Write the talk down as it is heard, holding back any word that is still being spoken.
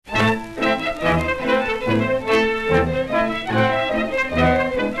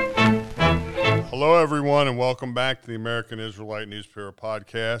welcome back to the American Israelite Newspaper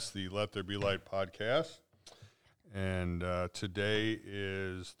Podcast, the Let There Be Light podcast. And today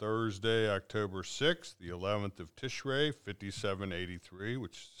is Thursday, October 6th, the 11th of Tishrei, 5783,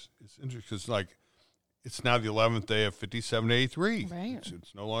 which is interesting because, it's now the 11th day of 5783. Right.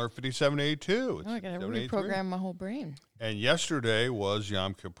 It's no longer 5782. I got to reprogram my whole brain. And yesterday was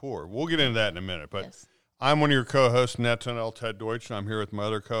Yom Kippur. We'll get into that in a minute, but... Yes. I'm one of your co-hosts, Netanel Ted Deutsch, and I'm here with my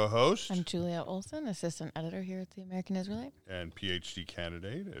other co-host. I'm Julia Olson, assistant editor here at the American Israelite. And PhD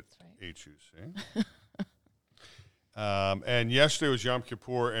candidate at HUC. And yesterday was Yom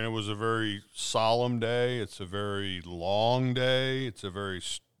Kippur, and it was a very solemn day. It's a very long day. It's a very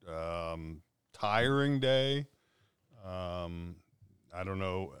tiring day. I don't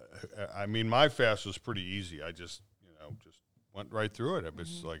know. I mean, my fast was pretty easy. I just went right through it. It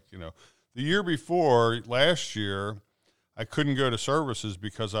was the year before, last year, I couldn't go to services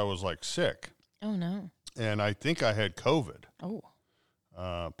because I was sick. Oh, no. And I think I had COVID. Oh.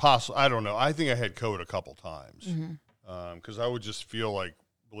 I don't know. I think I had COVID a couple times because I would just feel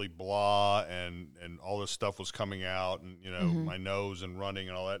really blah and all this stuff was coming out and, my nose and running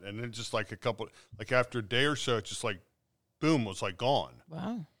and all that. And then just after a day or so, it's just boom, was gone.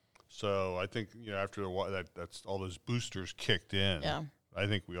 Wow. So I think, after a while, that's all those boosters kicked in. Yeah. I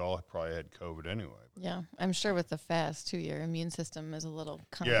think we all probably had COVID anyway. Yeah, I'm sure with the fast, too, your immune system is a little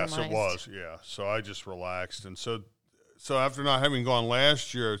compromised. Yes, it was, yeah. So I just relaxed. And so after not having gone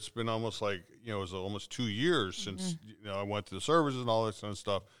last year, it's been almost it was almost 2 years since, I went to the services and all that kind of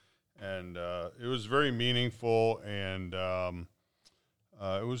stuff. And it was very meaningful. And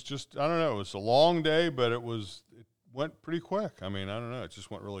it was just, I don't know, it was a long day, but it went pretty quick. I mean, I don't know, it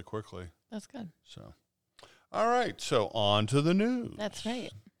just went really quickly. That's good. So. All right, so on to the news. That's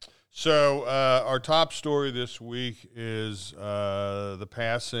right. So our top story this week is the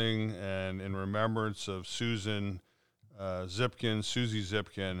passing and in remembrance of Susie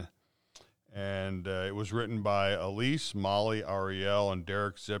Zipkin, and it was written by Elise, Molly, Ariel, and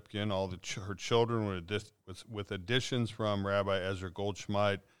Derek Zipkin, all her children with additions from Rabbi Ezra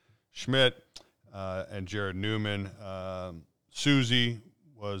Goldschmidt, and Jared Newman. Susie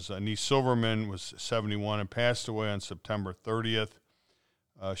was niece Silverman, was 71 and passed away on September 30th.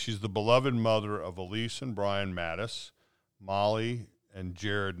 She's the beloved mother of Elise and Brian Mattis, Molly and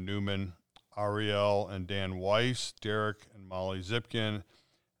Jared Newman, Ariel and Dan Weiss, Derek and Molly Zipkin,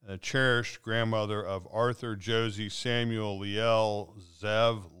 and the cherished grandmother of Arthur, Josie, Samuel, Liel,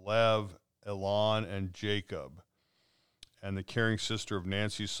 Zev, Lev, Elon, and Jacob, and the caring sister of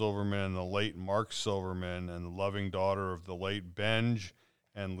Nancy Silverman and the late Mark Silverman, and the loving daughter of the late Benj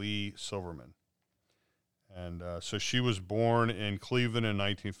and Lee Silverman. And so she was born in Cleveland in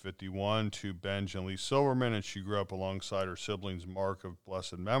 1951 to Benj and Lee Silverman, and she grew up alongside her siblings Mark of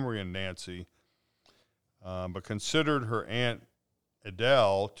blessed memory and Nancy, but considered her Aunt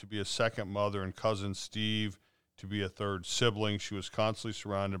Adele to be a second mother and cousin Steve to be a third sibling. She was constantly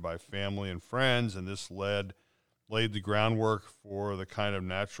surrounded by family and friends, and this laid the groundwork for the kind of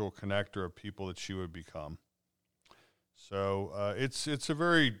natural connector of people that she would become. So it's a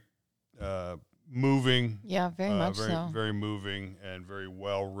very moving, very much so, very moving and very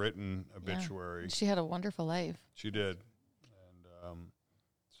well written obituary. Yeah. She had a wonderful life. She did, and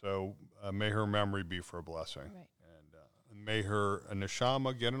so may her memory be for a blessing, right. And may her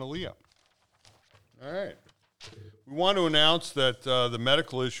neshama get an aliyah. All right, we want to announce that the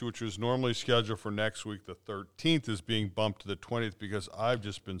medical issue, which was normally scheduled for next week, the 13th, is being bumped to the 20th because I've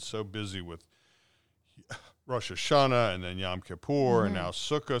just been so busy with Rosh Hashanah and then Yom Kippur and now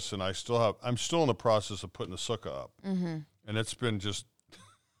Sukkot, and I'm still in the process of putting the Sukkah up, and it's been just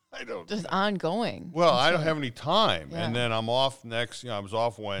ongoing. Well, I don't have any time, and then I'm off next. I was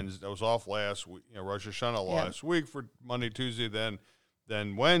off Wednesday. I was off last week. Rosh Hashanah last week for Monday, Tuesday.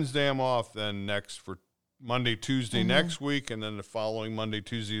 Then Wednesday I'm off. Then next for Monday, Tuesday next week, and then the following Monday,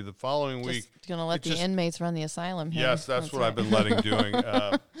 Tuesday the following week. Going to let the inmates run the asylum here. Yes, that's what I've been letting doing.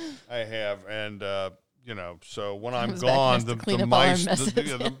 I have, and so when I'm gone, the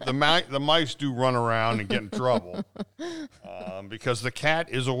mice do run around and get in trouble because the cat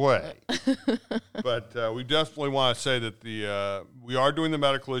is away. But we definitely want to say that we are doing the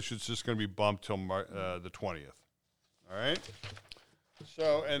medical issue. It's just going to be bumped till the 20th. All right.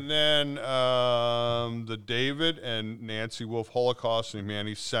 So, and then the David and Nancy Wolf Holocaust and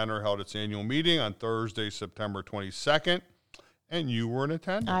Humanity Center held its annual meeting on Thursday, September 22nd. And you were in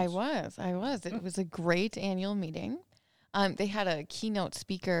attendance. I was. It was a great annual meeting. They had a keynote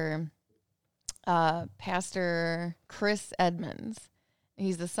speaker, Pastor Chris Edmonds.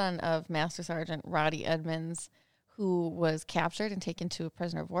 He's the son of Master Sergeant Roddy Edmonds, who was captured and taken to a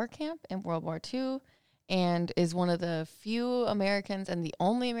prisoner of war camp in World War II and is one of the few Americans and the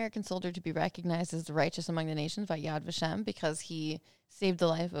only American soldier to be recognized as the righteous among the nations by Yad Vashem, because he saved the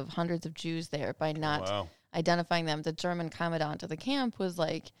life of hundreds of Jews there by not identifying them. The German commandant of the camp was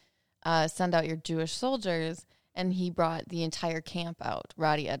like, send out your Jewish soldiers, and he brought the entire camp out.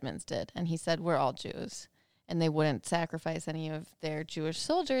 Roddy Edmonds did, and he said, we're all Jews, and they wouldn't sacrifice any of their Jewish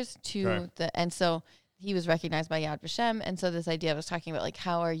soldiers to and so he was recognized by Yad Vashem. And so this idea I was talking about, like,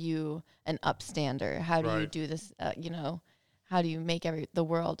 how are you an upstander? How do you do this? How do you make the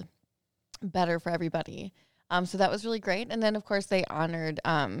world better for everybody? So that was really great. And then, of course, they honored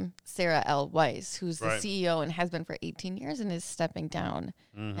Sarah L. Weiss, who's the CEO and has been for 18 years and is stepping down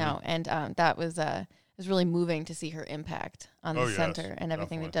now. And that was it was really moving to see her impact on the center and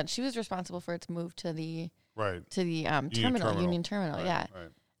everything they've done. She was responsible for its move to the Union Terminal.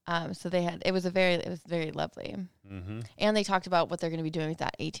 So they had it was very lovely. And they talked about what they're going to be doing with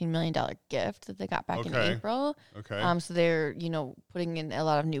that $18 million gift that they got back in April. So they're putting in a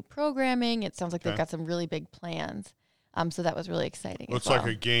lot of new programming. It sounds like they've got some really big plans. So that was really exciting. Looks like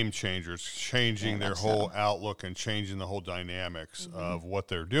a game changer. It's changing their whole outlook and changing the whole dynamics of what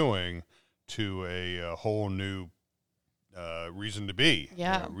they're doing to a whole new reason to be.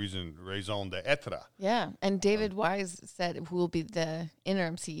 Raison d'etre. Yeah. And David Wise said, who will be the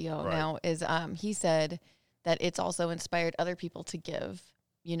interim CEO now, is he said that it's also inspired other people to give,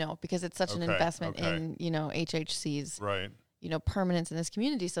 because it's such an investment in, HHC's, permanence in this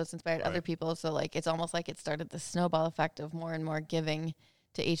community. So it's inspired other people. So like, it's almost like it started the snowball effect of more and more giving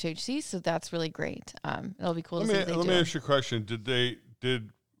to HHC. So that's really great. It'll be cool to see what they do. Let me ask you a question.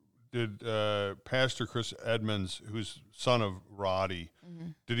 Did Pastor Chris Edmonds, who's son of Roddy,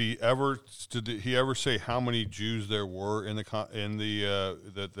 did he ever say how many Jews there were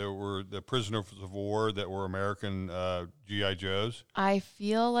that there were the prisoners of war that were American GI Joes? I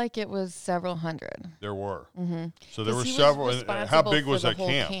feel like it was several hundred. There were. So there were several. How big was that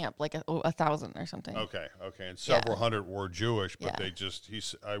camp? Like 1,000 or something. Okay, and several hundred were Jewish, but they just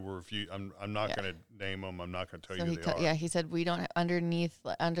I'm not going to name them. I'm not going to tell you who they are. Yeah, he said we don't under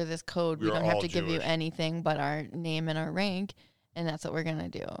this code we don't have to give you anything but our name and our rank. And that's what we're going to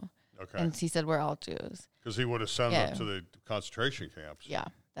do. Okay. And he said, we're all Jews. Because he would have sent them to the concentration camps. Yeah,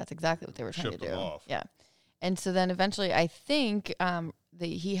 that's exactly what they were trying to do. Them off. Yeah. And so then eventually, I think Roddy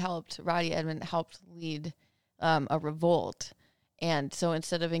Edmond helped lead a revolt. And so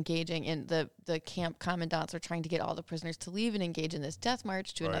instead of engaging in the camp commandants were trying to get all the prisoners to leave and engage in this death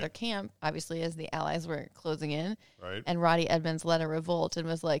march to another camp, obviously as the Allies were closing in. Right. And Roddy Edmonds led a revolt and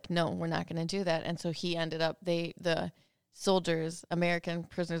was like, no, we're not going to do that. And so he ended up, the soldiers, American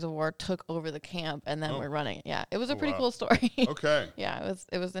prisoners of war, took over the camp and then were running it. Yeah, it was a pretty cool story. Okay. Yeah,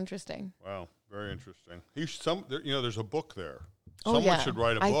 it was interesting. Wow, very interesting. There's a book there. Someone should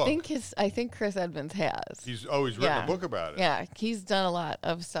write a book. I think Chris Edmonds has. He's always written a book about it. Yeah, he's done a lot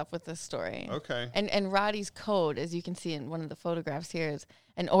of stuff with this story. Okay. And Roddy's code, as you can see in one of the photographs here, is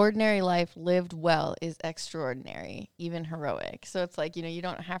an ordinary life lived well is extraordinary, even heroic. So it's like, you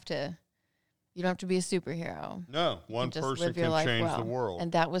don't have to be a superhero. No, one person can change the world.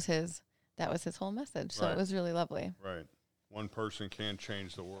 And that was his whole message. So it was really lovely. Right. One person can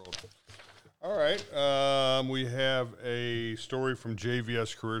change the world. All right. We have a story from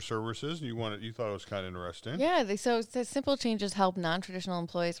JVS Career Services. You thought it was kind of interesting. Yeah. So simple changes help non-traditional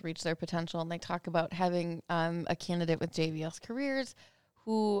employees reach their potential. And they talk about having a candidate with JVS Careers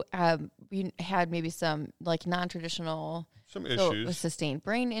who had maybe some like non-traditional issues, a sustained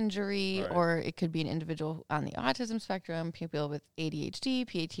brain injury, or it could be an individual on the autism spectrum, people with ADHD,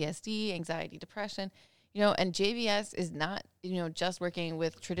 PTSD, anxiety, depression. And JVS is not, just working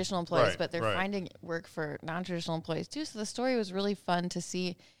with traditional employees, but they're finding work for non-traditional employees too. So the story was really fun to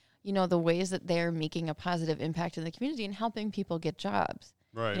see, the ways that they're making a positive impact in the community and helping people get jobs.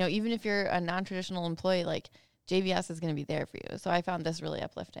 Right. Even if you're a non-traditional employee, like JVS is going to be there for you. So I found this really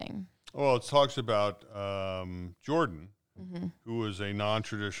uplifting. Well, it talks about Jordan, who is a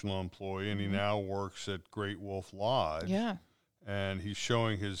non-traditional employee, and he now works at Great Wolf Lodge. Yeah. And he's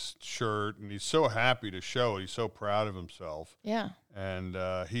showing his shirt, and he's so happy to show it. He's so proud of himself. Yeah. And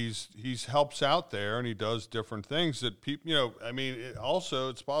he's helps out there, and he does different things that people,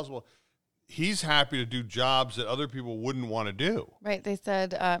 it's possible he's happy to do jobs that other people wouldn't want to do. Right. They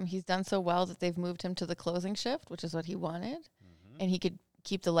said he's done so well that they've moved him to the closing shift, which is what he wanted. And he could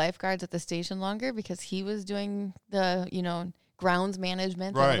keep the lifeguards at the station longer because he was doing the, grounds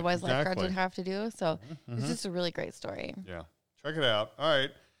management that otherwise lifeguards would have to do. So it's just a really great story. Yeah. Check it out. All right.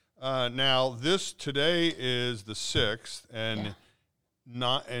 Now today is the 6th, and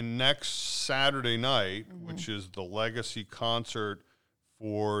next Saturday night, which is the Legacy concert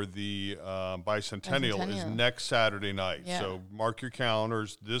for the bicentennial is next Saturday night. Yeah. So mark your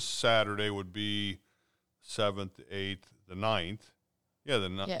calendars. This Saturday would be 7th, 8th, the 9th. Yeah, the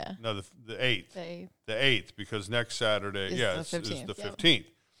 8th. The 8th, because next Saturday, is the 15th. Yep.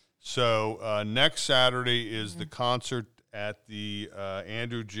 So next Saturday is the concert at the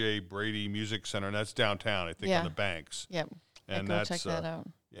Andrew J. Brady Music Center, and that's downtown, I think, on the Banks. Yep. And go check that out.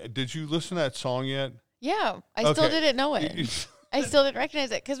 Did you listen to that song yet? Yeah, I still didn't know it. I still didn't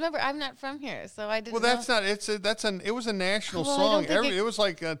recognize it because remember, I'm not from here, so I didn't. Well, that's not. It was a national song. It was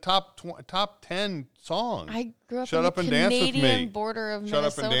like a top 10 song. I grew up in the Canadian border of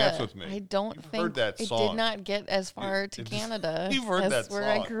Minnesota. Shut up and dance with me. I don't think heard that song. It did not get as far to Canada. You've heard that song. Where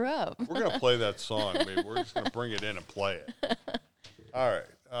I grew up. We're gonna play that song. Maybe we're just gonna bring it in and play it. All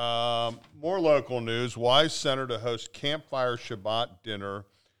right. More local news. Wise Center to host Campfire Shabbat dinner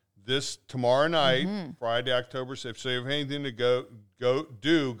this tomorrow night, Friday, October 6th. So if you have anything to go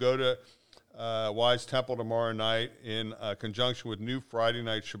to Wise Temple tomorrow night in conjunction with new Friday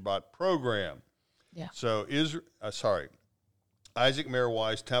night Shabbat program. Yeah. So Isaac Mayer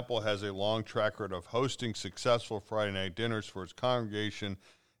Wise Temple has a long track record of hosting successful Friday night dinners for its congregation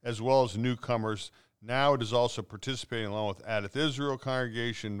as well as newcomers. Now it is also participating along with Adath Israel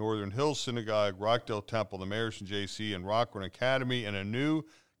Congregation, Northern Hills Synagogue, Rockdale Temple, the Mayerson JC, and Rockwell Academy in a new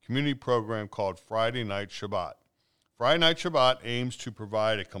community program called Friday Night Shabbat. Friday Night Shabbat aims to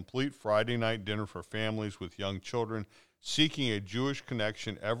provide a complete Friday night dinner for families with young children seeking a Jewish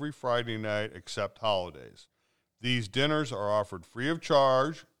connection every Friday night except holidays. These dinners are offered free of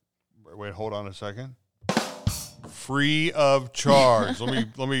charge. Wait, hold on a second. Free of charge.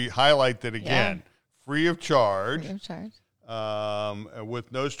 Let me highlight that again. Yeah. Free of charge. Free of charge.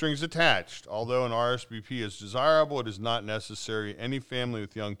 With no strings attached. Although an RSVP is desirable, it is not necessary. Any family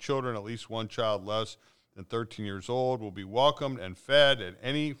with young children, at least one child less than 13 years old, will be welcomed and fed at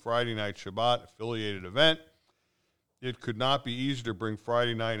any Friday night Shabbat affiliated event. It could not be easier to bring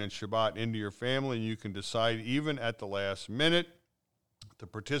Friday night and Shabbat into your family, and you can decide even at the last minute. The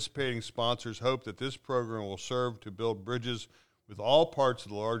participating sponsors hope that this program will serve to build bridges with all parts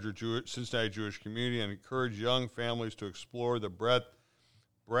of the larger Cincinnati Jewish community and encourage young families to explore the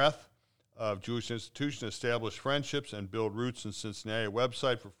breadth of Jewish institutions, establish friendships, and build roots in Cincinnati. A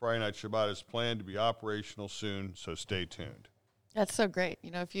website for Friday Night Shabbat is planned to be operational soon, so stay tuned. That's so great.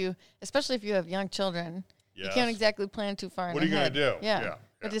 You know, especially if you have young children, you can't exactly plan too far ahead. What are you going to do? Yeah.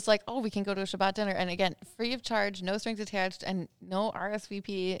 But it's like, we can go to a Shabbat dinner. And again, free of charge, no strings attached, and no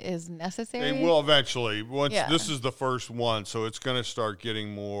RSVP is necessary. They will eventually. This is the first one, so it's going to start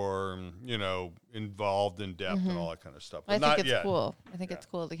getting more, involved in depth and all that kind of stuff. But I think it's cool. I think it's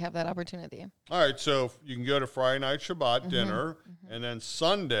cool to have that opportunity. All right, so you can go to Friday night Shabbat dinner, and then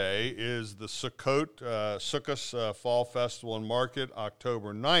Sunday is the Sukkot Fall Festival and Market,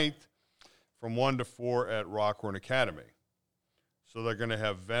 October 9th, from 1 to 4 at Rockhorn Academy. So they're going to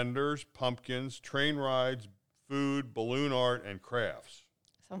have vendors, pumpkins, train rides, food, balloon art, and crafts.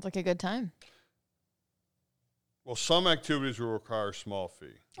 Sounds like a good time. Well, some activities will require a small fee.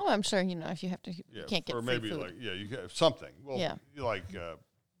 Oh, I'm sure, if you have to, you can't get or free maybe food. you get something. Well, you to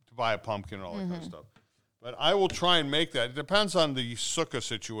buy a pumpkin and all that kind of stuff. But I will try and make that. It depends on the sukkah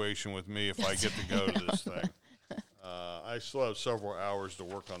situation with me if I get to go to this thing. I still have several hours to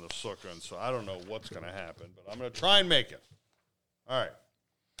work on the sukkah, and so I don't know what's going to happen, but I'm going to try and make it. All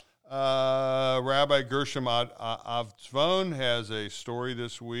right. Rabbi Gershom Avtzvon has a story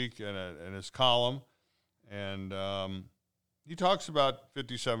this week in his column, and he talks about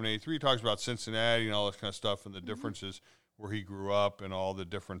 5783. He talks about Cincinnati and all this kind of stuff and the differences where he grew up and all the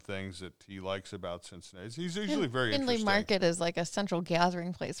different things that he likes about Cincinnati. He's usually very interesting. Findlay Market is like a central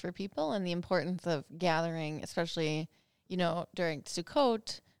gathering place for people, and the importance of gathering, especially, during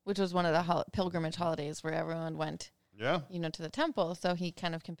Sukkot, which was one of the pilgrimage holidays where everyone went to the temple. So he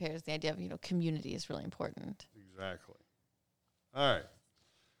kind of compares the idea of, community is really important. Exactly. All right.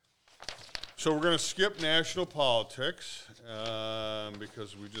 So we're going to skip national politics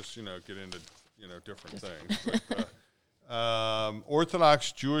because we just, get into, different things. But,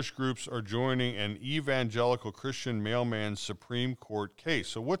 Orthodox Jewish groups are joining an evangelical Christian mailman Supreme Court case.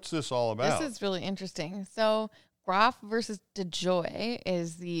 So what's this all about? This is really interesting. So Groff versus DeJoy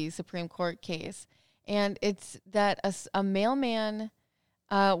is the Supreme Court case. And it's that a mailman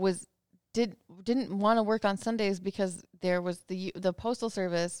didn't want to work on Sundays because there was the Postal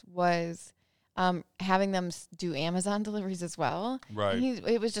Service was having them do Amazon deliveries as well. Right. And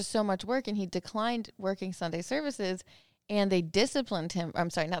it was just so much work, and he declined working Sunday services, and they disciplined him. I'm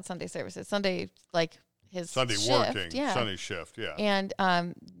sorry, not Sunday services. Sunday, like his Sunday shift. Working. Yeah. Sunday shift, yeah. And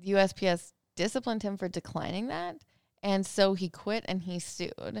USPS disciplined him for declining that. And so he quit and he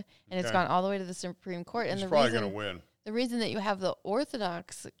sued. And it's gone all the way to the Supreme Court. He's and probably going to win. The reason that you have the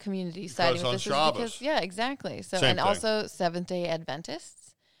Orthodox community siding with this is because, exactly. So, and also Seventh-day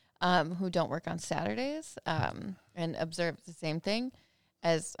Adventists who don't work on Saturdays and observe the same thing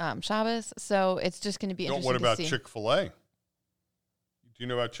as Shabbos. So it's just going to be interesting. What about Chick-fil-A? Do you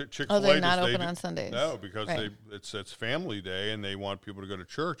know about Chick-fil-A? Oh, they're not open on Sundays. No, because it's family day and they want people to go to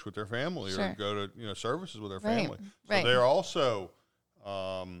church with their family or go to services with their family. So they're also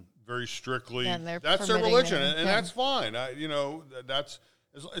very strictly. That's their religion, and that's fine. That's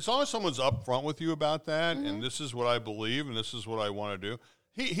as long as someone's upfront with you about that, and this is what I believe, and this is what I want to do.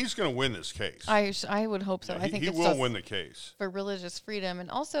 He's going to win this case. I would hope so. I think he will win the case for religious freedom,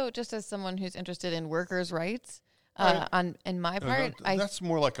 and also just as someone who's interested in workers' rights. In my part, that's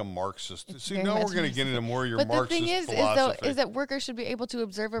more like a Marxist. See, now we're going to get into more of your Marxist philosophy. But the thing is that workers should be able to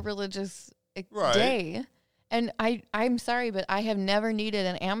observe a religious day. And I'm sorry, but I have never needed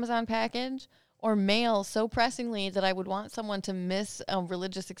an Amazon package or mail so pressingly that I would want someone to miss a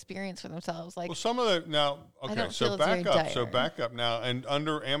religious experience for themselves. Like, well, some of the now, okay, so back up, now, and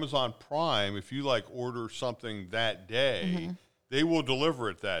under Amazon Prime, if you order something that day, they will deliver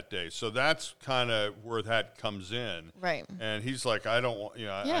it that day. So that's kind of where that comes in, right? And he's like, I don't want,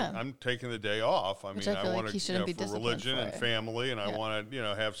 I'm taking the day off. I mean, I want to, for religion and family, and I want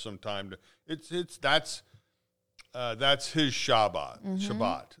to, have some time to. That's his Shabbat.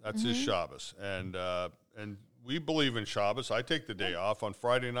 That's his Shabbos, and we believe in Shabbos. I take the day off on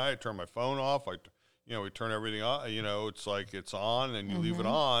Friday night. I turn my phone off. We turn everything off. It's like it's on, and you leave it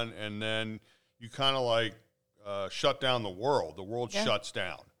on, and then you kind of shut down the world. The world shuts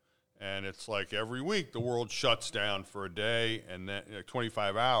down, and it's like every week the world shuts down for a day, and then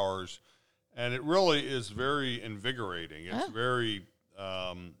 25 hours, and it really is very invigorating. It's very,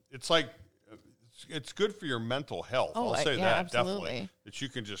 it's like. It's good for your mental health. I'll say that absolutely. Definitely, that you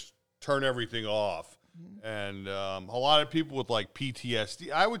can just turn everything off. And a lot of people with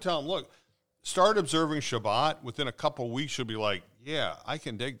PTSD, I would tell them, look, start observing Shabbat. Within a couple of weeks, you'll be like, I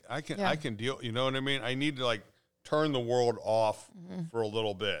can deal. You know what I mean? I need to turn the world off for a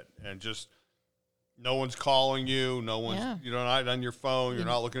little bit and just. No one's calling you. No one's. You're not on your phone. You're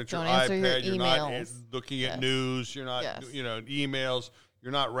not looking at your iPad. You're not looking at news. You're not. Emails.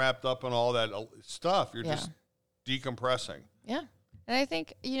 You're not wrapped up in all that stuff. You're just decompressing. Yeah. And I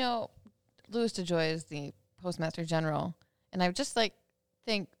think, Louis DeJoy is the Postmaster General. And I just think,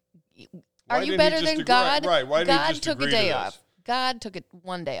 are you better than God? Right. Why didn't he just took a day off. God took it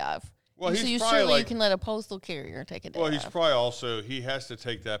one day off. Well, so you can let a postal carrier take a day off. Well, he's probably also, he has to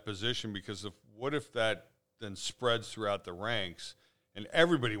take that position because what if that then spreads throughout the ranks and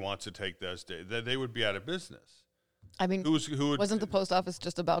everybody wants to take those days? They would be out of business. I mean, wasn't the post office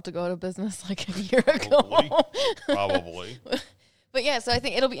just about to go out of business a year ago? Probably. But so I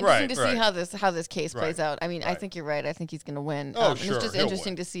think it'll be interesting to see how this case plays out. I mean, I think you're right. I think he's going to win. Sure. It's just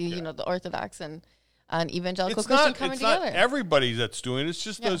interesting to see, the Orthodox and evangelical Christian coming together. It's not everybody that's doing it. It's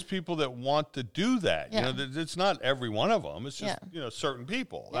just those people that want to do that. Yeah. It's not every one of them. It's just, certain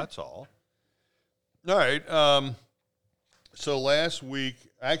people. Yeah. That's all. All right. So last week,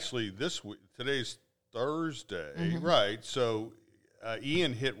 actually this week, today's Thursday, right? So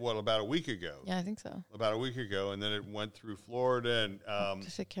Ian hit about a week ago? Yeah, I think so. About a week ago, and then it went through Florida and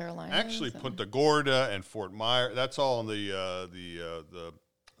to Carolina. Actually, Punta Gorda and Fort Myers. That's all on the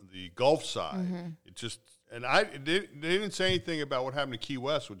Gulf side. It just they didn't say anything about what happened to Key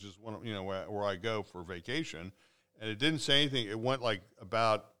West, which is one where I go for vacation, and it didn't say anything. It went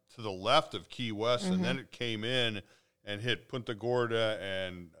about to the left of Key West, and then it came in and hit Punta Gorda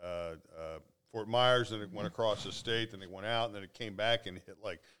and Fort Myers, and it went across the state, then it went out, and then it came back and hit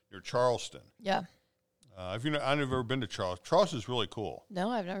near Charleston. Yeah. I've never been to Charleston. Charleston is really cool. No,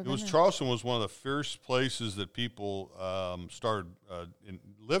 I've never been. Charleston was one of the first places that people started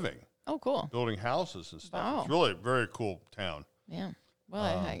living. Oh, cool. Building houses and stuff. Wow. It's really a very cool town. Yeah.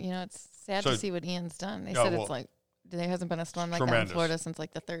 Well, it's sad to see what Ian's done. They said there hasn't been a storm like that in Florida since the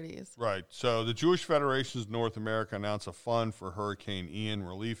 30s. Right. So the Jewish Federation of North America announced a fund for Hurricane Ian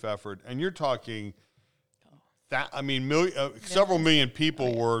relief effort, and you're talking several million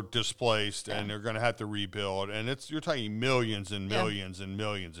people were displaced, and they're going to have to rebuild, and you're talking millions and millions and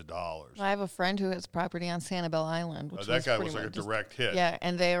millions of dollars. Well, I have a friend who has property on Sanibel Island, which that guy was a direct hit. Yeah,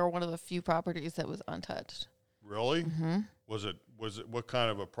 and they are one of the few properties that was untouched. Really? Mm-hmm. Was it what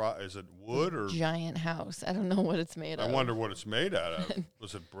kind of is it wood or giant house? I don't know what it's made of. I wonder what it's made out of.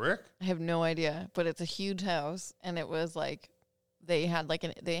 Was it brick? I have no idea, but it's a huge house, and it was they had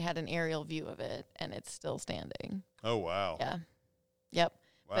an aerial view of it, and it's still standing. Oh wow. Yeah. Yep.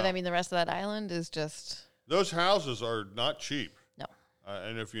 Wow. But I mean, the rest of that island is just Those houses are not cheap. No.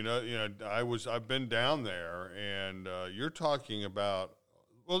 And if you know, I've been down there, and you're talking about.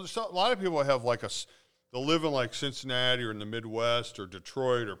 Well, a lot of people have they'll live in like Cincinnati or in the Midwest or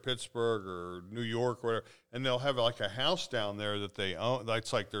Detroit or Pittsburgh or New York or whatever, and they'll have like a house down there that they own.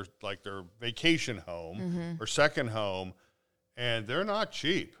 That's like their vacation home or second home, and they're not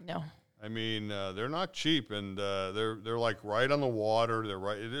cheap. No. I mean, they're not cheap, and they're like right on the water. They're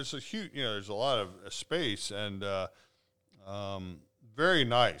right. It is a huge. There's a lot of space, and very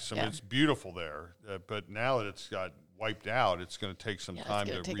nice. I mean, it's beautiful there. But now that it's got wiped out, it's going to take some time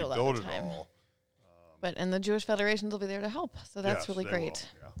to rebuild it all. And the Jewish Federations will be there to help, so that's really great.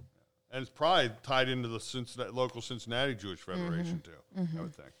 Yeah. And it's probably tied into the local Cincinnati Jewish Federation too. I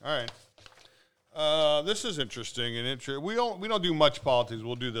would think. All right. This is interesting and we don't do much politics.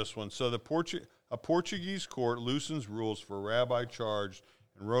 We'll do this one. So a Portuguese court loosens rules for a rabbi charged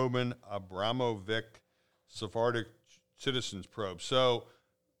in Roman Abramovic Sephardic citizens probe. So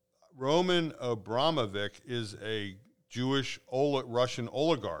Roman Abramovic is a Jewish Russian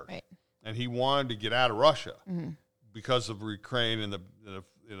oligarch. Right. And he wanted to get out of Russia because of Ukraine and the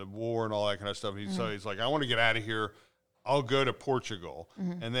war and all that kind of stuff. So he's like, I want to get out of here. I'll go to Portugal.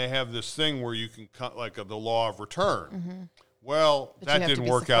 And they have this thing where you can cut the law of return. Well, that didn't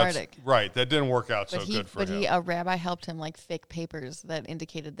work out. Right, that didn't work out so good for him. But a rabbi helped him fake papers that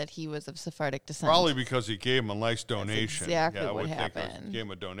indicated that he was of Sephardic descent. Probably because he gave him a nice donation. That's exactly what happened. He gave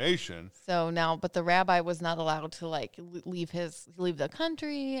him a donation. So now, but the rabbi was not allowed to leave the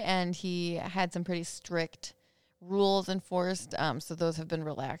country, and he had some pretty strict rules enforced. So those have been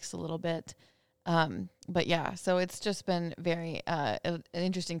relaxed a little bit. But yeah, so it's just been very an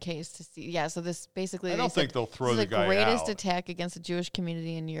interesting case to see. Yeah, so this basically, I don't think they'll throw the guy out. The greatest attack against the Jewish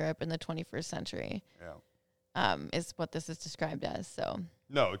community in Europe in the 21st century. Yeah, is what this is described as. So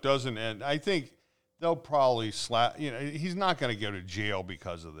no, it doesn't end. I think they'll probably slap. He's not going to go to jail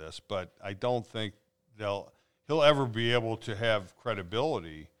because of this, but I don't think he'll ever be able to have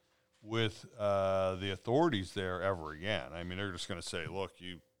credibility with the authorities there ever again. I mean, they're just going to say, look,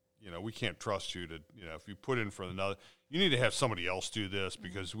 we can't trust you to, if you put in for another, you need to have somebody else do this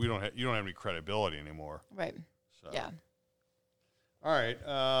because you don't have any credibility anymore. Right. So. Yeah. All right.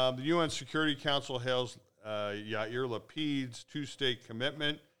 The UN Security Council hails Yair Lapid's two-state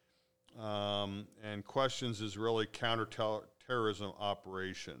commitment and questions Israeli counterterrorism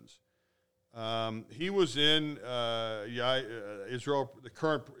operations. He was in Israel, the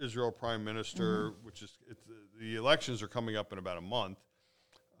current Israel Prime Minister, which is the elections are coming up in about a month.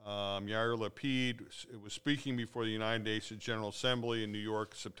 Yair Lapid was speaking before the United Nations General Assembly in New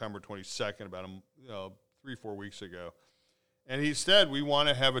York, September 22nd, about 3-4 weeks ago. And he said, we want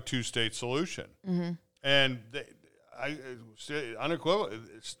to have a two-state solution. And unequivocally,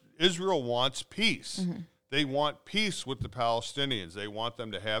 Israel wants peace. They want peace with the Palestinians. They want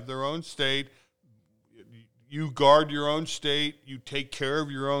them to have their own state. You guard your own state. You take care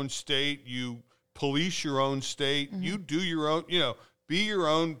of your own state. You police your own state. You do your own, be your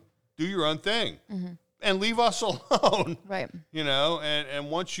own, do your own thing, and leave us alone. Right. And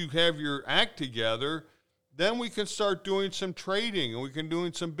once you have your act together, then we can start doing some trading and we can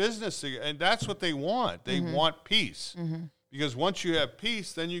doing some business. And that's what they want. They want peace. Because once you have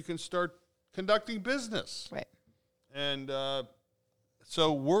peace, then you can start conducting business. Right. And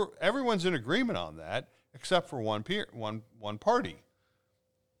so everyone's in agreement on that, except for one party.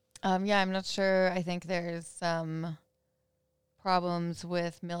 Yeah, I'm not sure. I think there's some problems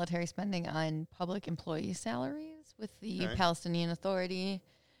with military spending on public employee salaries with the Palestinian Authority.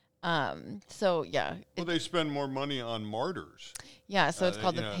 So yeah. Well, they spend more money on marters. Yeah, so it's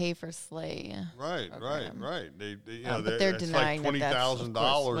called the pay for slay. Right. They but they're denying like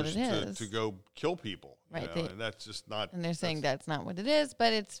 $20,000 to go kill people. Right. And that's just not. And they're saying that's not what it is,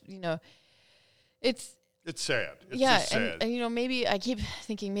 but it's it's. It's sad. It's just sad. And maybe I keep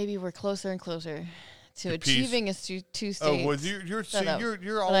thinking maybe we're closer and closer to achieving a two states. Oh, well,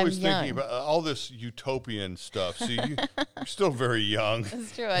 you're always thinking about all this utopian stuff. See, you're still very young.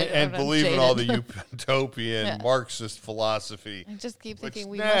 That's true. And believe in all the utopian Marxist philosophy. I just keep thinking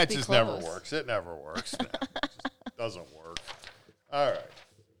we must be close. Never works. It never works. No, it just doesn't work. All right.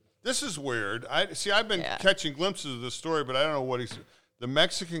 This is weird. I've been catching glimpses of this story, but I don't know what he's. The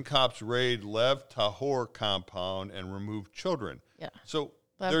Mexican cops raid Lev Tahor compound and remove children. Yeah. So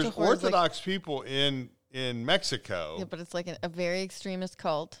there's Orthodox people in Mexico. Yeah, but it's like a very extremist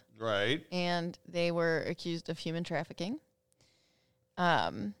cult. Right. And they were accused of human trafficking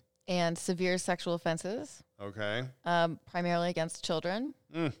and severe sexual offenses. Okay. Primarily against children.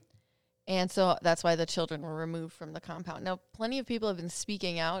 And so that's why the children were removed from the compound. Now, plenty of people have been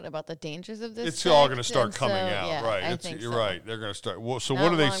speaking out about the dangers of this. It's all going to start coming out, yeah, right? You're right. They're going to start. Well, so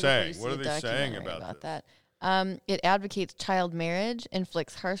what are they saying? What are they saying about that? It advocates child marriage,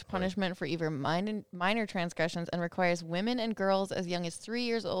 inflicts harsh punishment for even minor transgressions, and requires women and girls as young as 3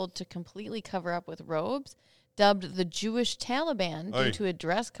 years old to completely cover up with robes. Dubbed the Jewish Taliban due to a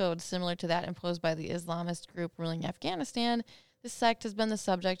dress code similar to that imposed by the Islamist group ruling Afghanistan, this sect has been the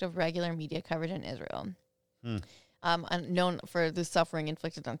subject of regular media coverage in Israel. And known for the suffering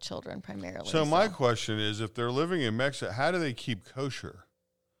inflicted on children primarily. So my question is, if they're living in Mexico, how do they keep kosher?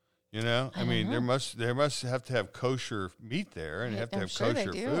 You know, I mean, there must have to have kosher meat there, and have to have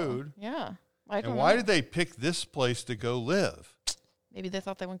kosher food. Yeah. And why did they pick this place to go live? Maybe they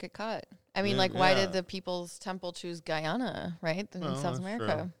thought they wouldn't get caught. I mean, why did the People's Temple choose Guyana, right, in South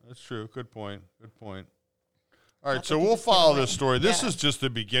America? True. That's true. Good point. All right, so we'll follow this story. This is just the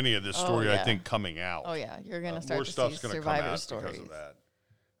beginning of this story, I think, coming out. Oh, yeah. You're going to start more to stuff's see going to come out stories. because of that.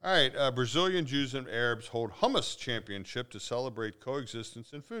 All right, Brazilian Jews and Arabs hold hummus championship to celebrate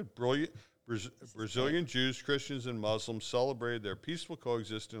coexistence in food. Brazilian Jews, Christians, and Muslims celebrated their peaceful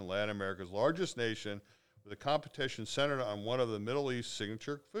coexistence in Latin America's largest nation with a competition centered on one of the Middle East's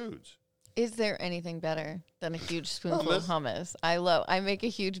signature foods. Is there anything better than a huge spoonful of hummus? I make a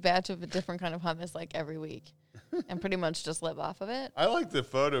huge batch of a different kind of hummus like every week and pretty much just live off of it. I like the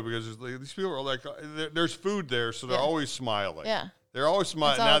photo because these people are like, there's food there, so they're always smiling. Yeah. They're always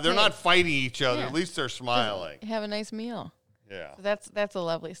smiling. Now, they're not fighting each other. Yeah. At least they're smiling. Just have a nice meal. Yeah. So that's a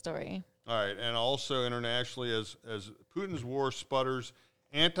lovely story. All right. And also internationally, as Putin's war sputters,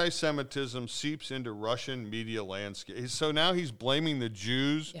 anti-Semitism seeps into Russian media landscape. So now he's blaming the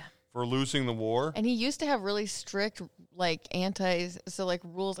Jews for losing the war. And he used to have really strict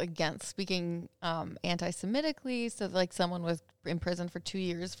rules against speaking anti-Semitically. So like someone was imprisoned for 2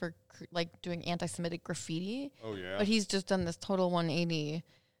 years for doing anti-Semitic graffiti. Oh yeah. But he's just done this total 180.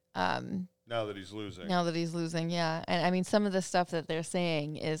 Now that he's losing. Yeah. And I mean, some of the stuff that they're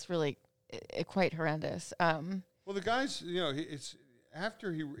saying is really quite horrendous. Well, the guy's, it's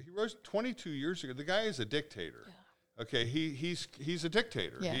after he rose 22 years ago. The guy is a dictator. Yeah. Okay, he's a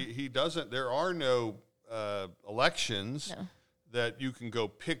dictator. Yeah. He doesn't. There are no elections that you can go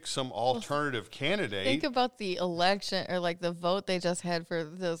pick some alternative candidate. Think about the election or the vote they just had for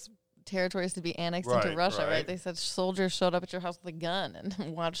those territories to be annexed into Russia, right? They said soldiers showed up at your house with a gun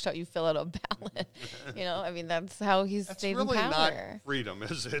and watched how you fill out a ballot. I mean, that's how he's stayed in power. That's really not freedom,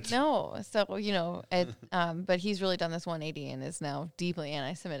 is it? No. So, but he's really done this 180 and is now deeply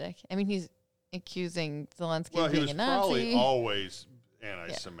anti-Semitic. I mean, he's accusing Zelensky of being a Nazi. Well, he was probably always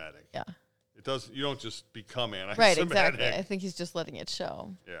anti-Semitic. Yeah. It does. You don't just become anti-Semitic. Right, exactly. I think he's just letting it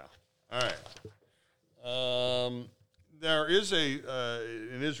show. Yeah. All right. There is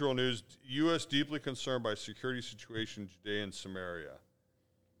in Israel news, U.S. deeply concerned by security situation in Judea and Samaria.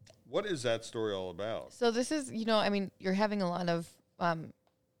 What is that story all about? So this is, you're having a lot of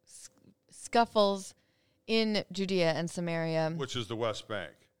scuffles in Judea and Samaria. Which is the West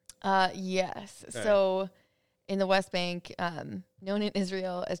Bank. Yes. Okay. So in the West Bank, known in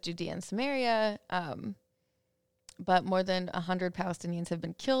Israel as Judea and Samaria, but more than 100 Palestinians have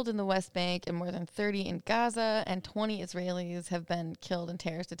been killed in the West Bank and more than 30 in Gaza, and 20 Israelis have been killed in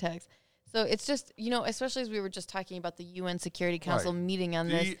terrorist attacks. So it's just, especially as we were just talking about the UN Security Council meeting on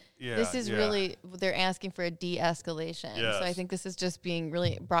this, this is really, they're asking for a de-escalation. Yes. So I think this is just being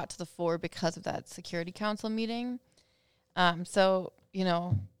really brought to the fore because of that Security Council meeting. There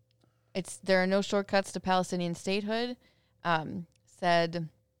are no shortcuts to Palestinian statehood, said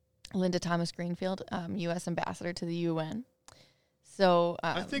Linda Thomas Greenfield, U.S. ambassador to the UN. So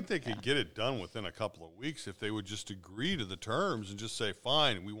I think they could get it done within a couple of weeks if they would just agree to the terms and just say,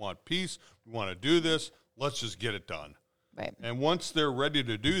 fine, we want peace, we want to do this, let's just get it done. Right. And once they're ready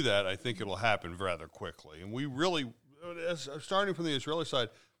to do that, I think it'll happen rather quickly. And we really, starting from the Israeli side,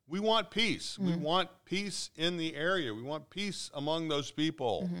 we want peace. Mm-hmm. We want peace in the area. We want peace among those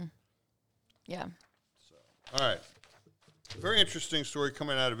people. Mm-hmm. Yeah. So, all right. Very interesting story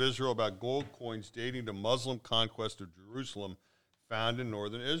coming out of Israel about gold coins dating to Muslim conquest of Jerusalem found in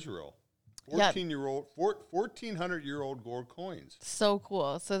northern Israel. 1,400-year-old gold coins. So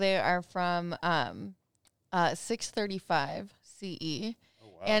cool. So they are from 635 CE. Oh,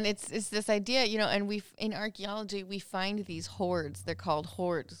 wow. And it's this idea, and in archaeology, we find these hoards. They're called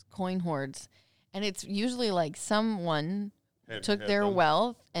hoards, coin hoards. And it's usually like someone took their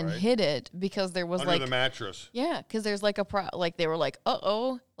wealth and hid it because there was under the mattress. Yeah, because there's they were like,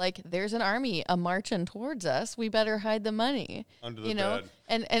 there's an army marching towards us. We better hide the money under the bed.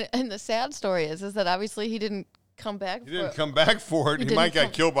 And the sad story is that obviously he didn't come back. He didn't come back for it. He might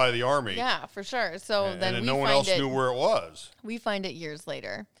get killed by the army. Yeah, for sure. So then no one else knew where it was. We find it years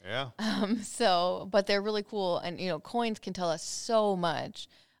later. Yeah. But they're really cool, and coins can tell us so much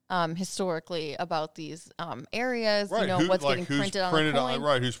historically about these areas. Right. What's getting printed on the coin.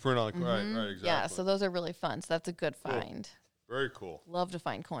 Right. Who's printed on the coin? Right. Exactly. Yeah. So those are really fun. So that's a good find. Very cool. Love to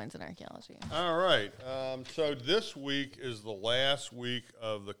find coins in archaeology. All right. So this week is the last week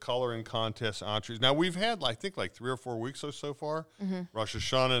of the coloring contest entries. Now, we've had, I think, 3 or 4 weeks so far. Rosh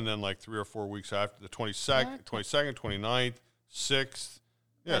Hashanah, and then 3 or 4 weeks after, the 22nd, 29th, 6th.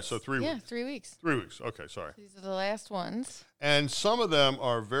 Yeah, so 3 weeks. Yeah, 3 weeks. 3 weeks. Okay, sorry. These are the last ones. And some of them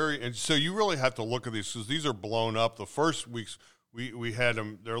are and so you really have to look at these because these are blown up. The first weeks we had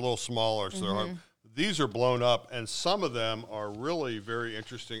them, they're a little smaller, so they're hard. These are blown up, and some of them are really very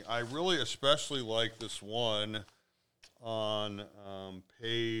interesting. I really especially like this one on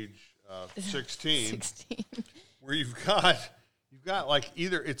page 16, where you've got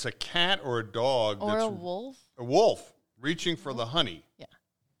either it's a cat or a dog. Or a wolf. A wolf reaching for the honey. Yeah.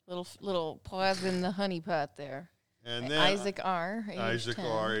 Little paws in the honey pot there. And then Isaac R.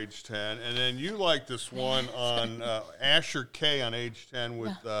 age 10. And then you like this one on Asher K on age 10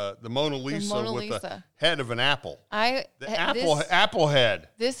 with the Mona Lisa with the head of an apple. Apple head.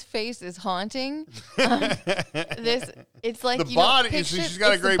 This face is haunting. It's like the body. She's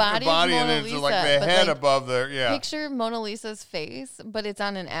got a great body, and it's like the head above there. Yeah. Picture Mona Lisa's face, but it's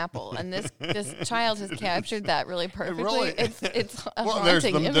on an apple, and this child has captured that really perfectly. It's a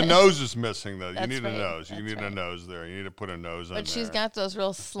haunting image. The nose is missing though. You need a nose. You need a nose there. You need to put a nose on there. But she's got those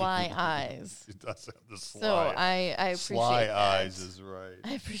real sly eyes. She does have the sly. So I appreciate sly that. eyes is right.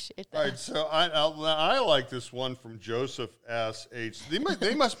 I appreciate that. All right, so I like this one from Joseph S. H. They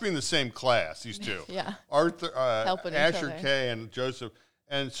must be in the same class. These two. Yeah. Arthur, Asher K. and Joseph.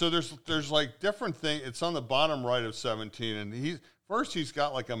 And so there's different things. It's on the bottom right of 17, and he's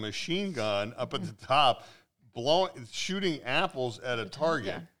got like a machine gun up at the top, shooting apples at a target.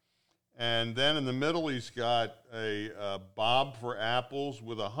 Yeah. And then in the middle, he's got a bob for apples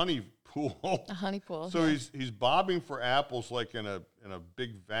with a honey pool. A honey pool. So he's bobbing for apples like in a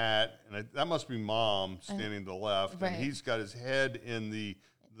big vat, and that must be Mom standing to the left. Right. And he's got his head in the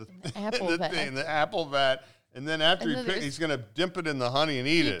apple vat. And then he's going to dip it in the honey and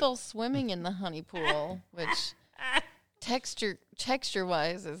eat it. People swimming in the honey pool, which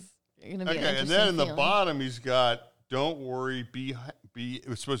texture-wise is going to be an interesting and then in feeling. The bottom, he's got "Don't worry, be." It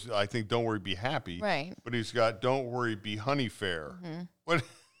was supposed to, I think, "Don't worry, be happy." Right. But he's got "Don't worry, be honey fair." What?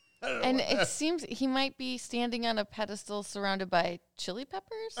 And it seems he might be standing on a pedestal surrounded by chili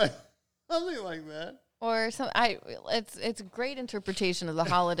peppers. Something like that. Or some. It's a great interpretation of the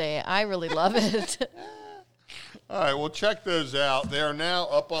holiday. I really love it. All right, well, check those out. They are now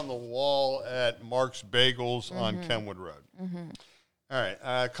up on the wall at Mark's Bagels on Kenwood Road. All right,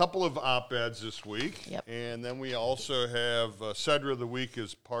 a couple of op-eds this week. Yep. And then we also have Sedra of the Week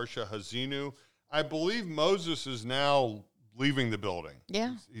is Parsha Hazinu. I believe Moses is now leaving the building.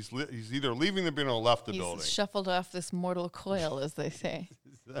 Yeah. He's either leaving the building or left the building. He's shuffled off this mortal coil, as they say.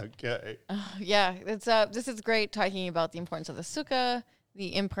 Okay. Yeah, this is great, talking about the importance of the sukkah,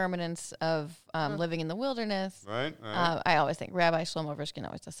 the impermanence of living in the wilderness. Right. I always think Rabbi Shlomo Vrirskin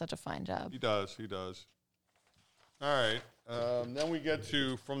always does such a fine job. He does. All right. Then we get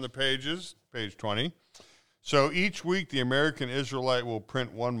to From the Pages, page 20. So each week, the American Israelite will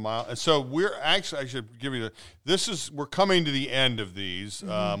print 1 mile. And so I should give you we're coming to the end of these.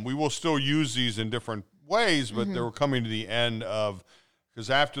 We will still use these in different ways, but we're coming to the end because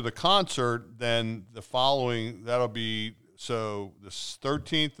after the concert, then the following, that'll be, so the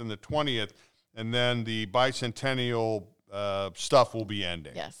 13th and the 20th, and then the bicentennial stuff will be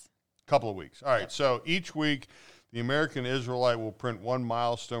ending. Yes. A couple of weeks. All right, So each week, the American Israelite will print 1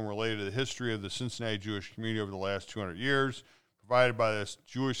 milestone related to the history of the Cincinnati Jewish community over the last 200 years, provided by the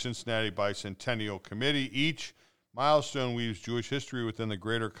Jewish Cincinnati Bicentennial Committee. Each milestone weaves Jewish history within the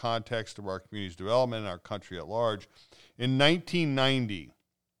greater context of our community's development and our country at large. In 1990,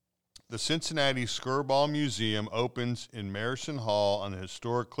 the Cincinnati Skirball Museum opens in Marison Hall on the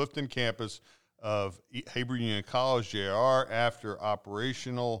historic Clifton campus of Hebrew Union College, JR, after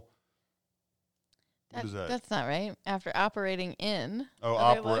operational... What is that? That's not right. After operating in.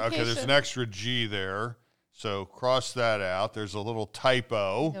 Okay, there's an extra G there. So cross that out. There's a little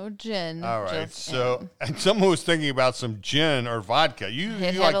typo. No gin. All right. And someone was thinking about some gin or vodka. You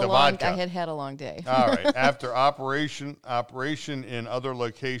like the vodka. I had a long day. All right. After operation in other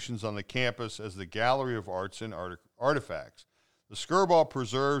locations on the campus as the Gallery of Arts and Artifacts, the Skirball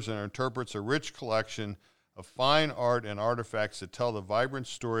preserves and interprets a rich collection of fine art and artifacts that tell the vibrant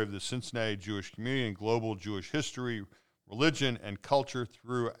story of the Cincinnati Jewish community and global Jewish history, religion, and culture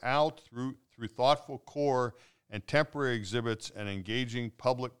through thoughtful core and temporary exhibits and engaging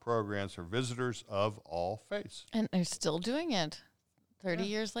public programs for visitors of all faiths. And they're still doing it 30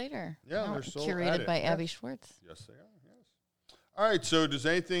 years later. Yeah, they're still curated by Abby Schwartz. Yes, they are. Yes. All right, so does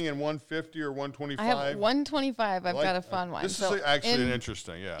anything in 150 or 125? I have 125. I've got a fun one. This is actually an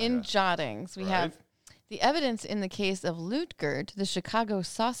interesting, In jottings, we have the evidence in the case of Lutgert, the Chicago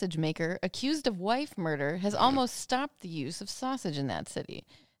sausage maker, accused of wife murder, has almost stopped the use of sausage in that city.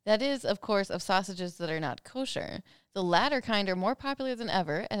 That is, of course, of sausages that are not kosher. The latter kind are more popular than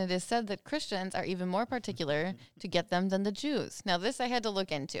ever, and it is said that Christians are even more particular to get them than the Jews. Now, this I had to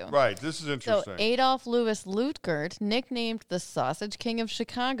look into. Right, this is interesting. So, Adolf Louis Lutgert, nicknamed the Sausage King of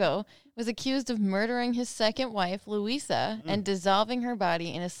Chicago, was accused of murdering his second wife, Louisa, and dissolving her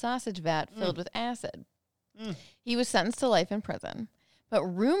body in a sausage vat filled with acid. He was sentenced to life in prison. But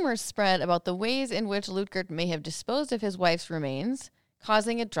rumors spread about the ways in which Lutgert may have disposed of his wife's remains,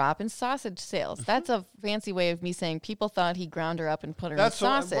 causing a drop in sausage sales. That's a fancy way of me saying people thought he ground her up and put her in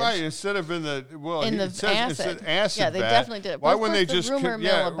sausage. Right, instead of in the acid. Yeah, they definitely did it. Why wouldn't they just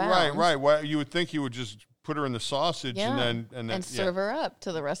right. Why you would think he would just put her in the sausage and then serve her up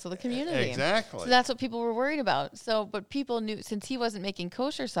to the rest of the community. Exactly. So that's what people were worried about. But people knew, since he wasn't making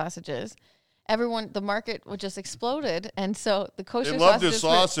kosher sausages, the market just exploded, and so the kosher sausages loved his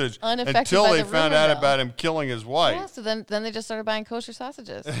sausage until they found out about him killing his wife. Yeah, so then they just started buying kosher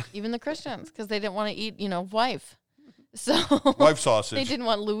sausages, even the Christians, because they didn't want to eat, wife. So wife sausage. They didn't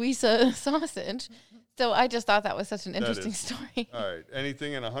want Louisa sausage. So I just thought that was such an interesting story. All right.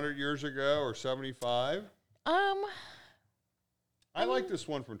 Anything in 100 years ago or 75? I like this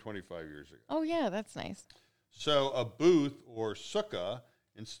one from 25 years ago. Oh, yeah, that's nice. So a booth or sukkah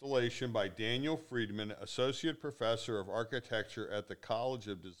installation by Daniel Friedman, Associate Professor of Architecture at the College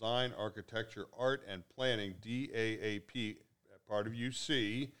of Design, Architecture, Art, and Planning, DAAP, part of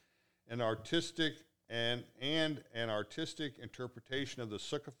UC, an artistic interpretation of the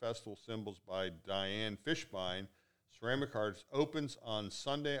Sukkah Festival symbols by Diane Fishbein, ceramic artist, opens on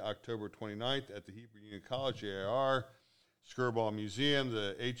Sunday, October 29th at the Hebrew Union College, AIR, Skirball Museum.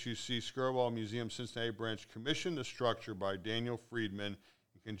 The HUC Skirball Museum Cincinnati branch commissioned the structure by Daniel Friedman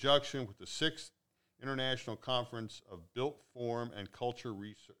in conjunction with the 6th International Conference of Built Form and Culture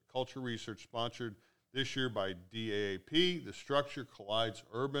Research, sponsored this year by DAAP. The structure collides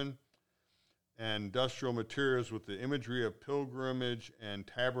urban and industrial materials with the imagery of pilgrimage and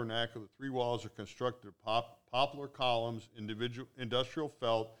tabernacle. The three walls are constructed of poplar columns, industrial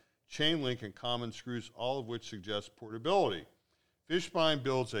felt, chain link, and common screws, all of which suggest portability. Fishbein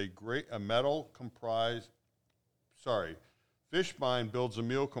builds Fishbein builds a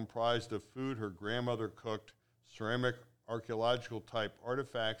meal comprised of food her grandmother cooked, ceramic archaeological type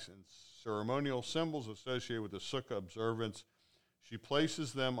artifacts, and ceremonial symbols associated with the sukkah observance. She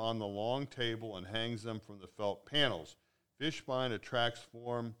places them on the long table and hangs them from the felt panels. Fishbein attracts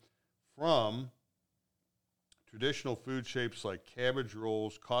form from traditional food shapes like cabbage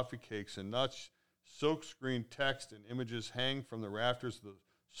rolls, coffee cakes, and nuts. Silkscreen text and images hang from the rafters of the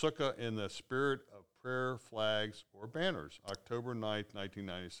sukkah in the spirit of prayer, flags, or banners. October 9th,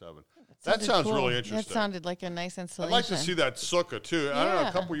 1997. That sounds cool. Really interesting. That sounded like a nice installation. I'd like to see that sukkah, too. Yeah. I don't know,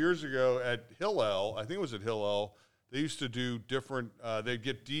 a couple years ago at Hillel, I think it was at Hillel, they used to do different, they'd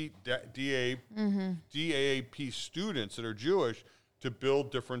get DAAP students that are Jewish to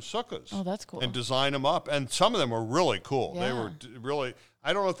build different sukkahs. Oh, that's cool. And design them up. And some of them were really cool. Yeah. They were really,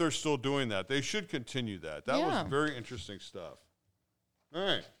 I don't know if they're still doing that. They should continue that. That was very interesting stuff. All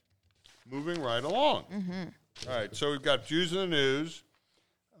right. Moving right along. All right. So we've got Jews in the news.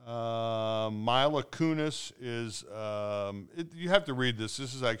 Mila Kunis is, you have to read this.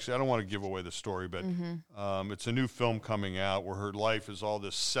 This is actually, I don't want to give away the story, but it's a new film coming out where her life is all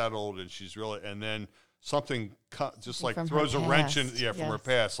this settled and she's really, and then something just like throws a wrench in, from her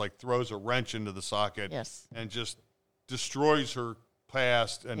past, like throws a wrench into the socket and just destroys her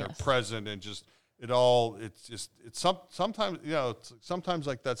past and her present and just, sometimes, sometimes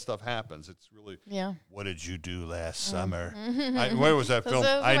like that stuff happens. It's really, what did you do last summer? What was that film?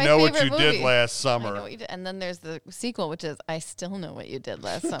 I Know What You Did Last Summer. I Know What You Did. And then there's the sequel, which is I Still Know What You Did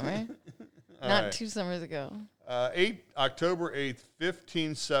Last Summer. Not 2 summers ago. October 8th,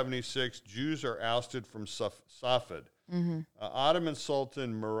 1576, Jews are ousted from Safed. Ottoman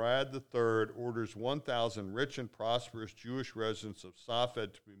Sultan Murad III orders 1,000 rich and prosperous Jewish residents of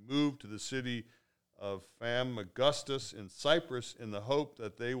Safed to be moved to the city of Famagusta in Cyprus in the hope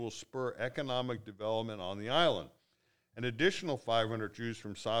that they will spur economic development on the island. An additional 500 Jews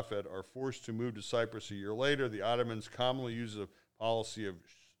from Safed are forced to move to Cyprus a year later. The Ottomans commonly use a policy of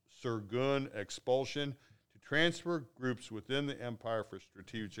Sirgun expulsion to transfer groups within the empire for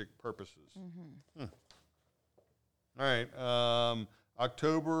strategic purposes. Mm-hmm. All right.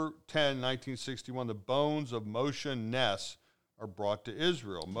 October 10, 1961, the bones of Moshe Ness are brought to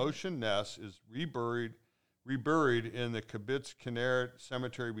Israel. Moshe Ness is reburied in the Kibbutz Kinneret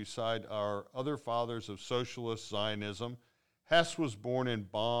cemetery beside our other fathers of socialist Zionism. Hess was born in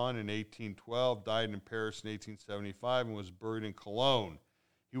Bonn in 1812, died in Paris in 1875, and was buried in Cologne.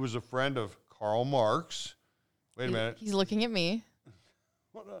 He was a friend of Karl Marx. Wait a minute. He's looking at me.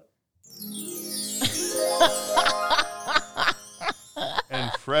 What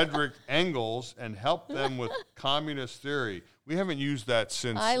and Frederick Engels, and helped them with communist theory. We haven't used that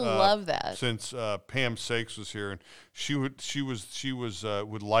since I love that since Pam Sakes was here, and she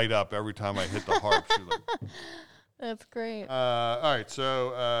would light up every time I hit the harp. She was like, that's great. All right,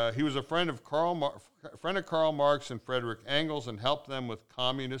 so he was a friend of Karl Marx and Frederick Engels, and helped them with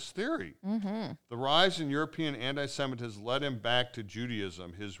communist theory. Mm-hmm. The rise in European anti-Semitism led him back to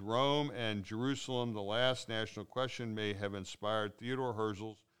Judaism. His Rome and Jerusalem, the last national question, may have inspired Theodore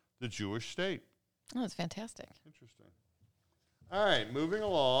Herzl's The Jewish State. Oh, that's fantastic. Interesting. All right, moving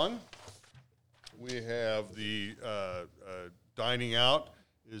along, we have the dining out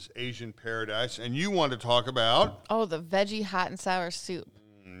is Asian Paradise, and you want to talk about the veggie hot and sour soup.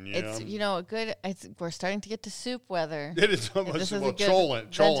 Yeah. It's we're starting to get to soup weather. It is almost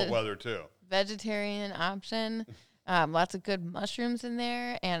cholent weather too. Vegetarian option, lots of good mushrooms in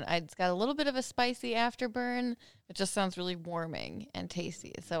there, and it's got a little bit of a spicy afterburn. It just sounds really warming and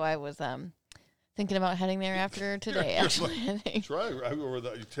tasty. So I was thinking about heading there after today. Actually, I think. That's right.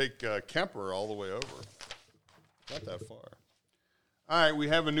 You take Kemper all the way over. Not that far. All right, we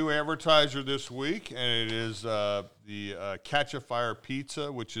have a new advertiser this week, and it is the Catch a Fire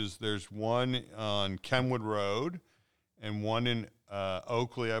Pizza, there's one on Kenwood Road and one in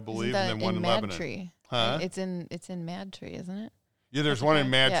Oakley, I believe, and then one in Lebanon. Tree? Huh? It's in Mad Tree, isn't it? Yeah, there's one in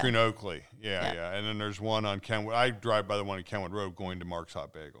Mad Tree and Oakley. Yeah, and then there's one on Kenwood. I drive by the one in Kenwood Road going to Mark's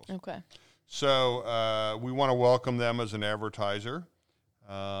Hot Bagels. Okay. So we want to welcome them as an advertiser,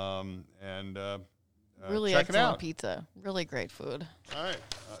 really check excellent pizza. Really great food. All right.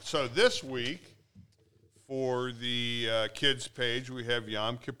 So this week, for the kids page, we have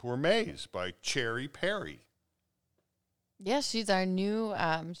Yom Kippur Maze by Cherry Perry. Yes, she's our new,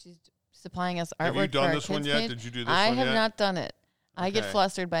 she's supplying us artwork. Have you done this one yet? Page. Did you do this one yet? I have not done it. Okay. I get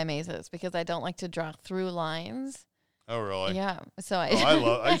flustered by mazes because I don't like to draw through lines. Oh, really? Yeah. So I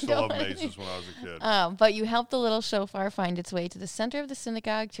used to love mazes when I was a kid. But you help the little shofar find its way to the center of the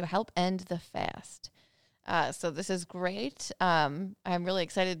synagogue to help end the fast. So this is great. I'm really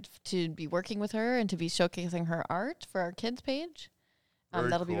excited to be working with her and to be showcasing her art for our kids page.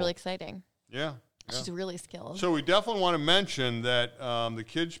 That'll be really exciting. Yeah. She's really skilled. So we definitely want to mention that the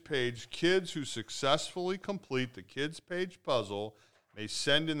kids page, kids who successfully complete the kids page puzzle may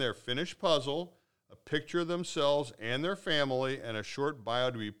send in their finished puzzle, a picture of themselves and their family, and a short bio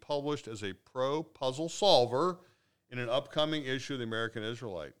to be published as a pro puzzle solver in an upcoming issue of the American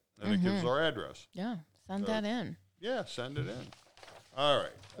Israelite. And it gives our address. Yeah. Send that in. Yeah, send it in. All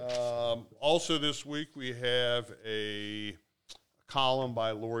right. Also this week we have a column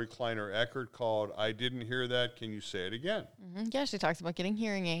by Lori Kleiner Eckert called I Didn't Hear That, Can You Say It Again? Mm-hmm. Yeah, she talks about getting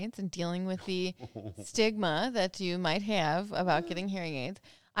hearing aids and dealing with the stigma that you might have about getting hearing aids.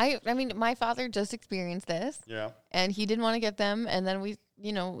 I mean, my father just experienced this. Yeah. And he didn't want to get them, and then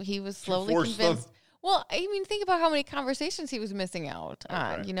he was slowly convinced. Them. Well, I mean, think about how many conversations he was missing out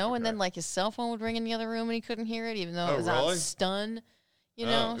on, and then like his cell phone would ring in the other room and he couldn't hear it, even though it was on stun, It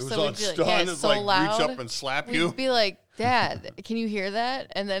was so on stun. It's so like loud. Reach up and slap you. We'd be like, Dad, can you hear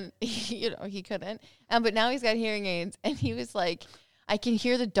that? And then, he couldn't. But now he's got hearing aids, and he was like, I can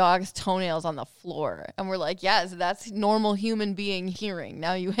hear the dog's toenails on the floor. And we're like, yes, that's normal human being hearing.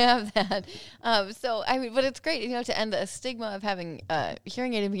 Now you have that. But it's great, to end the stigma of having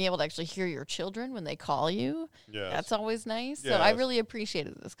hearing aid and being able to actually hear your children when they call you. Yes. That's always nice. Yes. So I really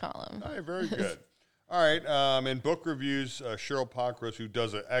appreciated this column. All right, very good. All right, in book reviews, Cheryl Pockros, who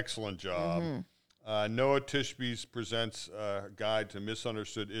does an excellent job. Mm-hmm. Noah Tishby presents a guide to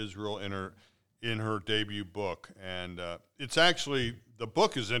misunderstood Israel in her debut book, and it's actually, the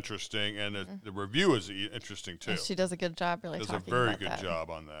book is interesting, and the review is interesting too. And she does a good job, really. Does a very good job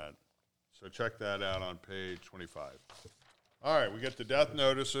on that. So check that out on page 25. All right, we get the death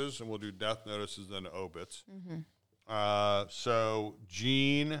notices, and we'll do death notices then obits. Mm-hmm. So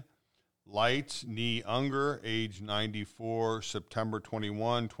Jean Lights Nee Unger, age 94, September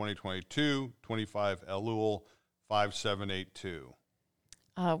 21, 2022, 25 Elul, 5782.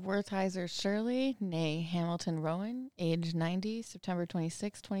 Wertheiser Shirley, née Hamilton Rowan, age 90, September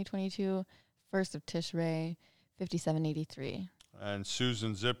 26, 2022, 1st of Tishrei, 5783. And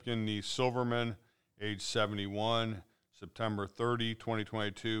Susan Zipkin, née Silverman, age 71, September 30,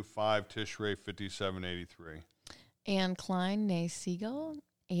 2022, 5 Tishrei, 5783. Anne Klein, née Siegel,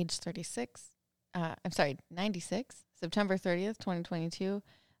 age 96, September 30th, 2022,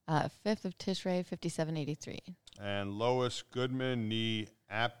 5th of Tishrei, 5783. And Lois Goodman, née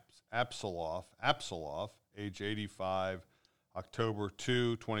Apsaloff, age 85, October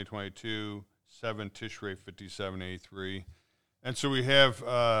 2, 2022, 7 Tishrei, 5783. And so we have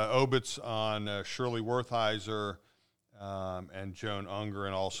obits on Shirley Wertheiser and Joan Unger,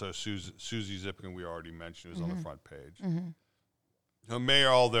 and also Susie Zipkin, we already mentioned, who's on the front page. So may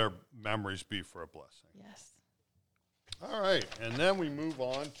all their memories be for a blessing. Yes. All right, and then we move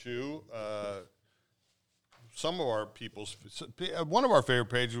on to some of our people's, one of our favorite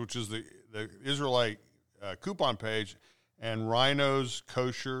pages, which is the Israelite coupon page, and Rhino's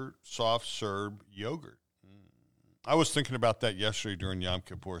Kosher Soft Serve Yogurt. I was thinking about that yesterday during Yom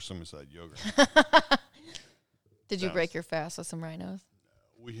Kippur. Someone said yogurt. Did you break your fast with some Rhinos?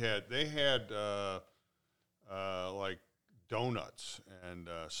 They had like donuts, and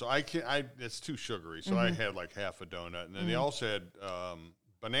so it's too sugary, so I had like half a donut, and then they also had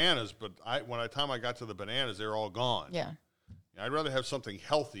bananas, but by the time I got to the bananas, they were all gone. Yeah. I'd rather have something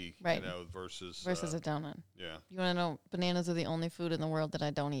healthy, right, versus a donut. Yeah. You want to know, bananas are the only food in the world that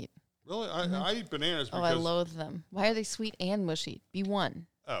I don't eat. Really? I eat bananas because... I loathe them. Why are they sweet and mushy? Be one.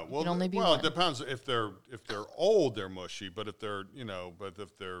 Oh, well, only be one. It depends. If they're old, they're mushy, but if they're,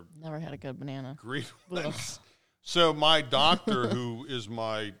 Never had a good banana. Green. So my doctor, who is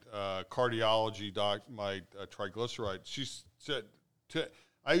my cardiology doc, my triglyceride, she said,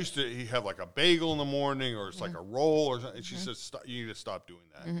 I used to have like a bagel in the morning, or it's like a roll, or something. And she said, you need to stop doing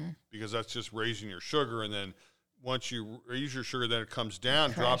that because that's just raising your sugar, and then once you raise your sugar, then it comes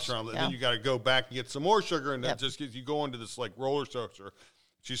down, drops around, and then you got to go back and get some more sugar, and that just gets you go into this like roller coaster.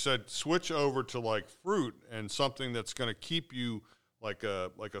 She said, switch over to like fruit and something that's going to keep you like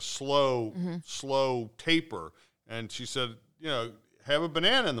a slow taper. And she said, have a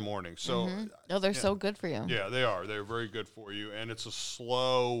banana in the morning. So, they're so good for you. Yeah, they are. They're very good for you, and it's a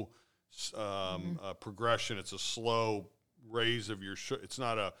slow progression. It's a slow raise of your sugar. It's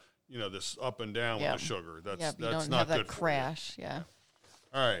not a this up and down with the sugar. That's you don't not have that good crash. For you. Yeah.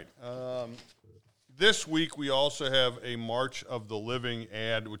 All right. This week we also have a March of the Living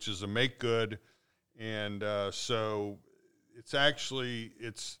ad, which is a make good, and so it's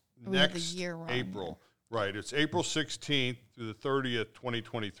next April. Right. It's April 16th through the 30th,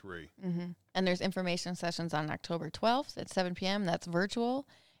 2023. And there's information sessions on October 12th at 7 p.m. That's virtual.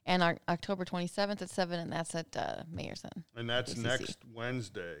 And October 27th at 7, and that's at Mayerson. And that's next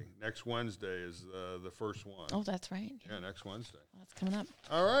Wednesday. Next Wednesday is the first one. Oh, that's right. Yeah, next Wednesday. Well, that's coming up.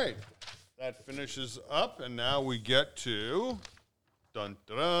 All right. That finishes up, and now we get to... Dun,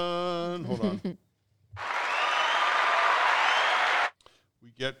 dun, dun. Hold on. We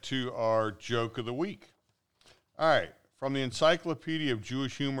get to our joke of the week. All right. From the Encyclopedia of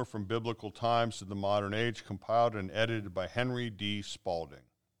Jewish Humor from Biblical Times to the Modern Age, compiled and edited by Henry D. Spalding.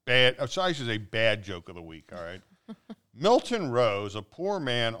 I should say bad joke of the week, all right? Milton Rose, a poor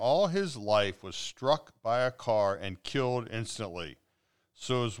man all his life, was struck by a car and killed instantly.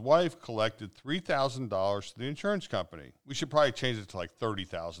 So his wife collected $3,000 to the insurance company. We should probably change it to like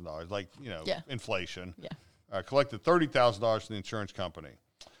 $30,000, like, inflation. Yeah. Collected $30,000 to the insurance company.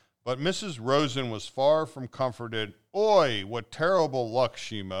 But Mrs. Rosen was far from comforted. Oi, what terrible luck,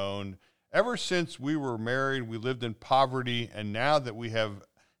 she moaned. Ever since we were married, we lived in poverty, and now that we have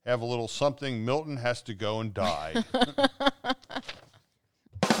a little something, Milton has to go and die.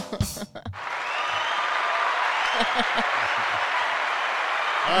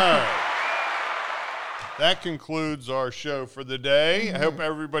 All right. That concludes our show for the day. I hope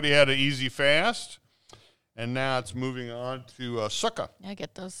everybody had an easy fast. And now it's moving on to Sukkah. Yeah,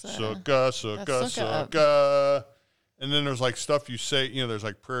 get those. Sukkah. And then there's like stuff you say, there's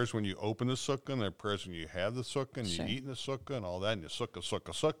like prayers when you open the sukkah, and there are prayers when you have the sukkah, and you eat in the sukkah, and all that, and you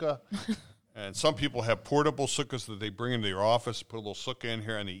sukkah. And some people have portable sukkahs that they bring into their office, put a little sukkah in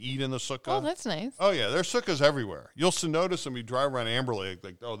here, and they eat in the sukkah. Oh, that's nice. Oh, yeah, there's sukkahs everywhere. You'll notice them, you drive around Amber Lake,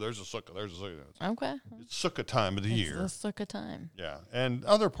 like, oh, there's a sukkah. Okay. It's sukkah time of the year. It's the sukkah time. Yeah, and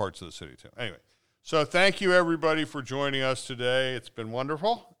other parts of the city, too. Anyway, so thank you, everybody, for joining us today. It's been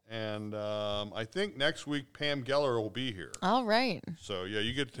wonderful. And I think next week Pam Geller will be here. All right. So yeah,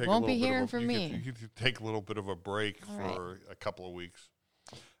 you get to take a little take a little bit of a break for a couple of weeks.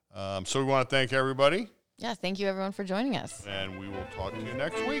 So we want to thank everybody. Yeah, thank you everyone for joining us. And we will talk to you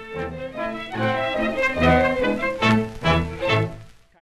next week.